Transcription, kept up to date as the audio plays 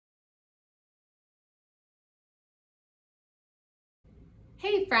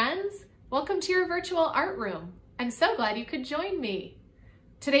Hey friends, welcome to your virtual art room. I'm so glad you could join me.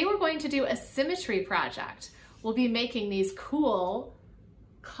 Today we're going to do a symmetry project. We'll be making these cool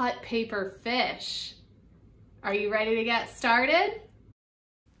cut paper fish. Are you ready to get started?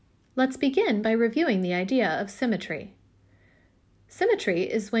 Let's begin by reviewing the idea of symmetry.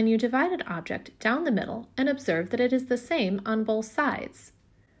 Symmetry is when you divide an object down the middle and observe that it is the same on both sides.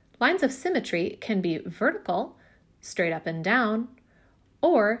 Lines of symmetry can be vertical, straight up and down,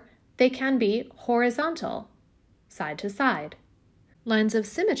 or they can be horizontal, side to side. Lines of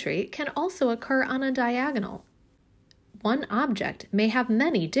symmetry can also occur on a diagonal. One object may have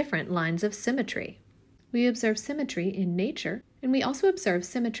many different lines of symmetry. We observe symmetry in nature, and we also observe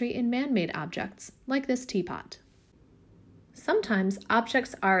symmetry in man-made objects, like this teapot. Sometimes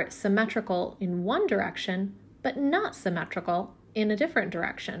objects are symmetrical in one direction, but not symmetrical in a different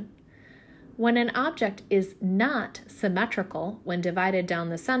direction. When an object is not symmetrical when divided down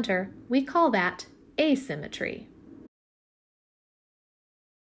the center, we call that asymmetry.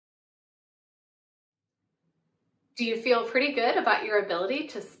 Do you feel pretty good about your ability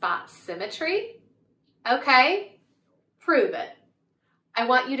to spot symmetry? Okay, prove it. I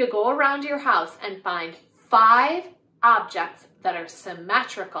want you to go around your house and find 5 objects that are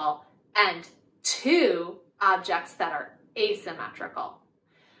symmetrical and 2 objects that are asymmetrical.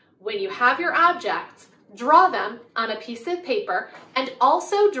 When you have your objects, draw them on a piece of paper and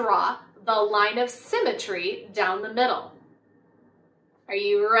also draw the line of symmetry down the middle. Are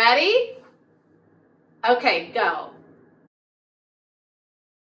you ready? Okay, go.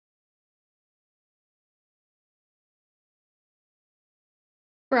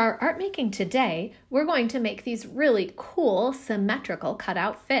 For our art making today, we're going to make these really cool symmetrical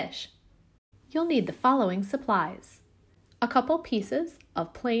cutout fish. You'll need the following supplies: a couple pieces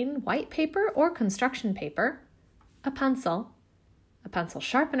of plain white paper or construction paper, a pencil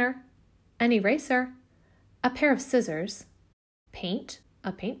sharpener, an eraser, a pair of scissors, paint,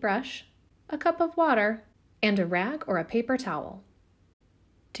 a paintbrush, a cup of water, and a rag or a paper towel.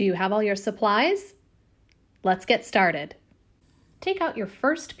 Do you have all your supplies? Let's get started. Take out your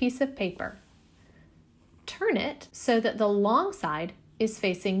first piece of paper. Turn it so that the long side is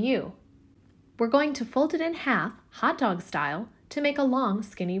facing you. We're going to fold it in half, hot dog style, to make a long,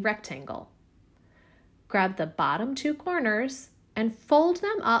 skinny rectangle. Grab the bottom 2 corners and fold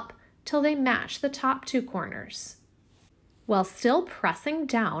them up till they match the top 2 corners. While still pressing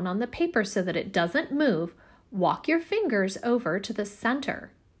down on the paper so that it doesn't move, walk your fingers over to the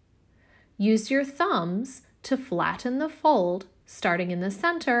center. Use your thumbs to flatten the fold, starting in the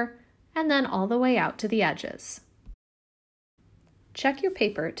center and then all the way out to the edges. Check your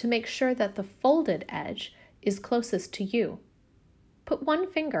paper to make sure that the folded edge is closest to you. Put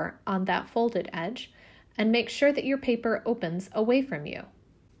one finger on that folded edge and make sure that your paper opens away from you.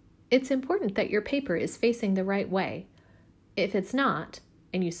 It's important that your paper is facing the right way. If it's not,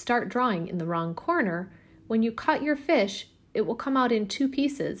 and you start drawing in the wrong corner, when you cut your fish, it will come out in 2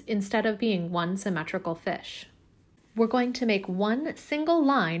 pieces instead of being one symmetrical fish. We're going to make one single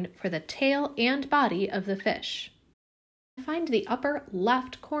line for the tail and body of the fish. Find the upper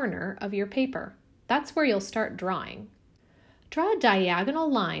left corner of your paper. That's where you'll start drawing. Draw a diagonal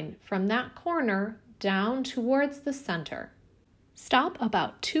line from that corner down towards the center. Stop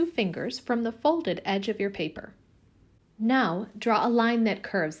about 2 fingers from the folded edge of your paper. Now draw a line that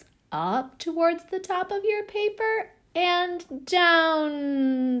curves up towards the top of your paper and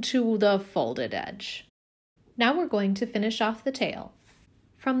down to the folded edge. Now we're going to finish off the tail.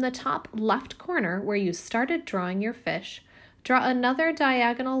 From the top left corner where you started drawing your fish, draw another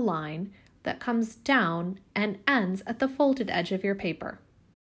diagonal line that comes down and ends at the folded edge of your paper.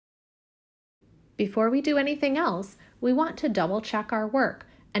 Before we do anything else, we want to double check our work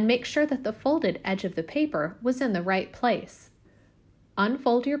and make sure that the folded edge of the paper was in the right place.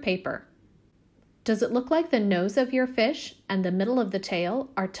 Unfold your paper. Does it look like the nose of your fish and the middle of the tail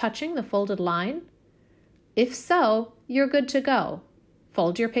are touching the folded line? If so, you're good to go.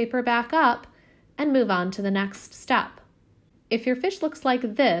 Fold your paper back up and move on to the next step. If your fish looks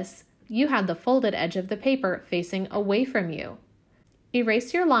like this, you had the folded edge of the paper facing away from you.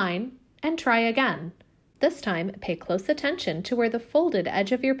 Erase your line and try again. This time, pay close attention to where the folded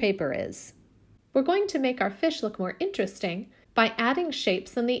edge of your paper is. We're going to make our fish look more interesting by adding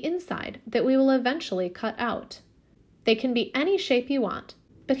shapes on the inside that we will eventually cut out. They can be any shape you want,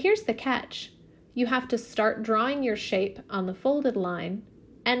 but here's the catch. You have to start drawing your shape on the folded line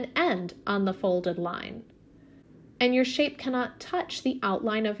and end on the folded line. And your shape cannot touch the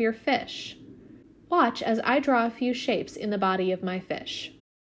outline of your fish. Watch as I draw a few shapes in the body of my fish.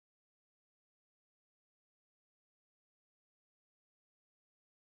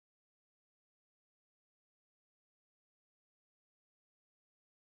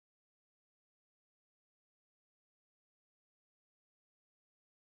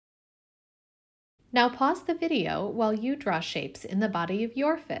 Now pause the video while you draw shapes in the body of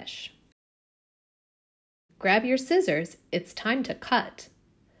your fish. Grab your scissors, it's time to cut.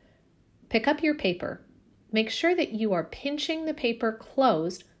 Pick up your paper. Make sure that you are pinching the paper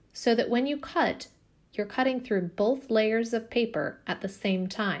closed so that when you cut, you're cutting through both layers of paper at the same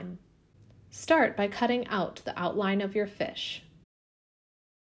time. Start by cutting out the outline of your fish.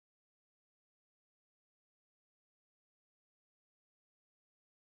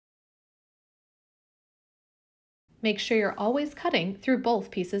 Make sure you're always cutting through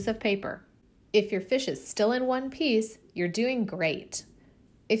both pieces of paper. If your fish is still in one piece, you're doing great.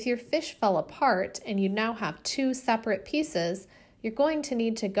 If your fish fell apart and you now have two separate pieces, you're going to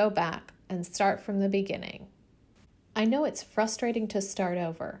need to go back and start from the beginning. I know it's frustrating to start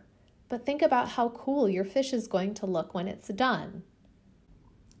over, but think about how cool your fish is going to look when it's done.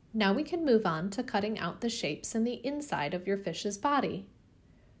 Now we can move on to cutting out the shapes in the inside of your fish's body.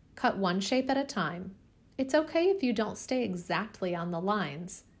 Cut one shape at a time. It's okay if you don't stay exactly on the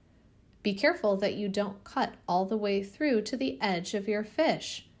lines. Be careful that you don't cut all the way through to the edge of your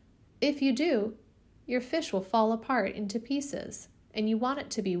fish. If you do, your fish will fall apart into pieces, and you want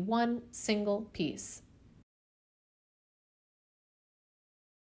it to be one single piece.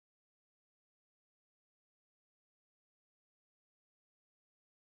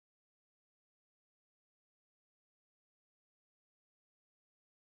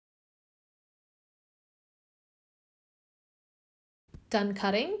 Done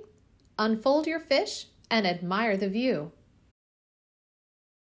cutting? Unfold your fish and admire the view.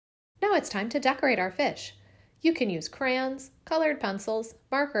 Now it's time to decorate our fish. You can use crayons, colored pencils,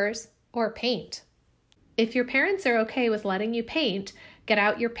 markers, or paint. If your parents are okay with letting you paint, get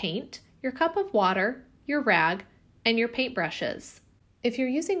out your paint, your cup of water, your rag, and your paintbrushes. If you're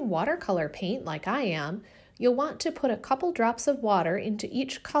using watercolor paint like I am, you'll want to put a couple drops of water into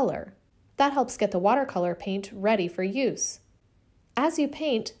each color. That helps get the watercolor paint ready for use. As you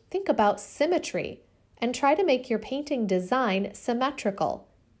paint, think about symmetry and try to make your painting design symmetrical,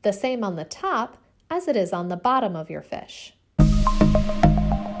 the same on the top as it is on the bottom of your fish.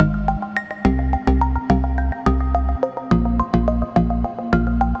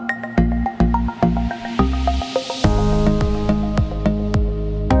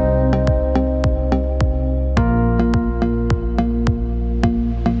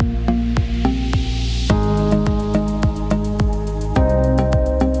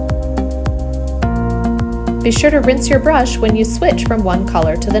 Be sure to rinse your brush when you switch from one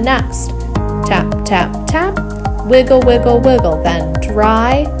color to the next. Tap, tap, tap, wiggle, wiggle, wiggle, then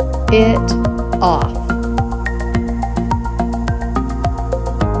dry it off.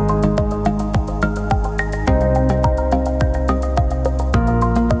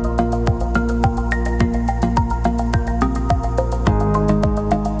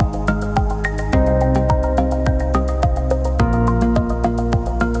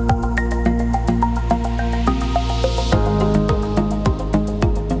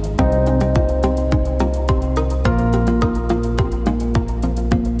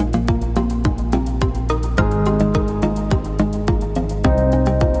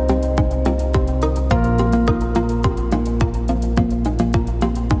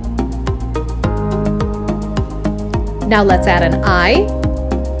 Now let's add an eye,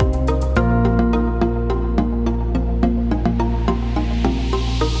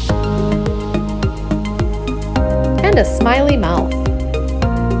 and a smiley mouth.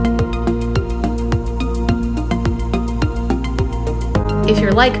 If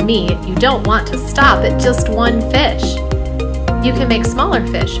you're like me, you don't want to stop at just one fish. You can make smaller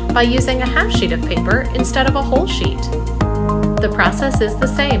fish by using a half sheet of paper instead of a whole sheet. The process is the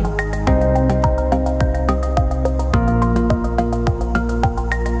same.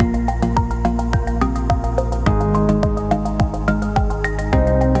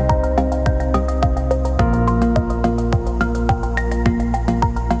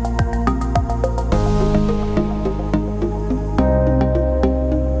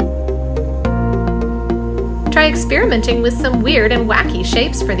 Try experimenting with some weird and wacky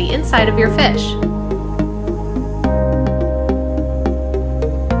shapes for the inside of your fish.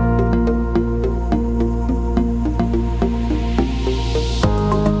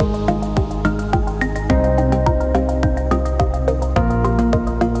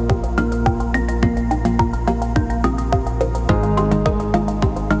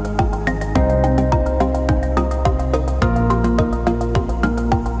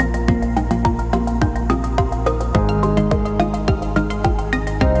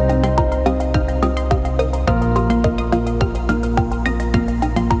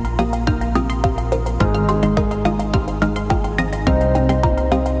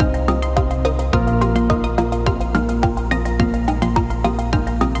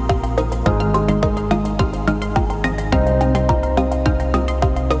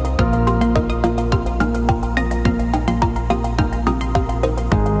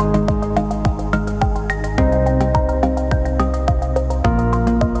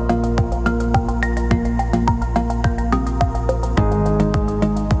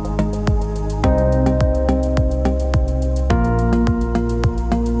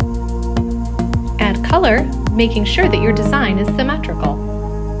 color, making sure that your design is symmetrical.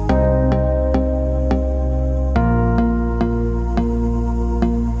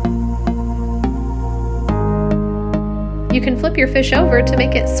 You can flip your fish over to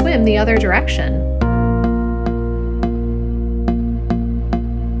make it swim the other direction.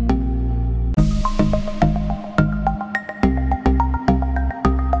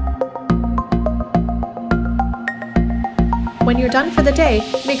 When you're done for the day,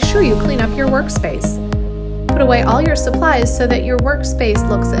 make sure you clean up your workspace. Put away all your supplies so that your workspace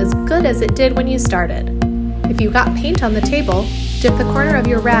looks as good as it did when you started. If you got paint on the table, dip the corner of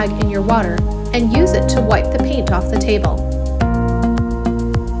your rag in your water and use it to wipe the paint off the table.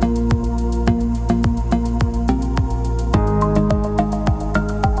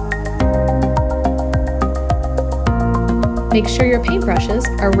 Make sure your paintbrushes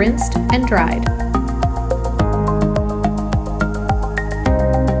are rinsed and dried.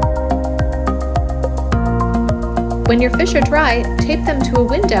 When your fish are dry, tape them to a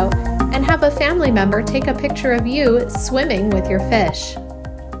window and have a family member take a picture of you swimming with your fish.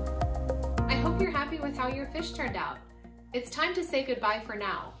 I hope you're happy with how your fish turned out. It's time to say goodbye for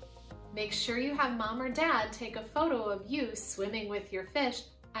now. Make sure you have mom or dad take a photo of you swimming with your fish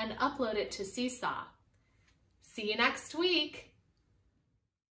and upload it to Seesaw. See you next week!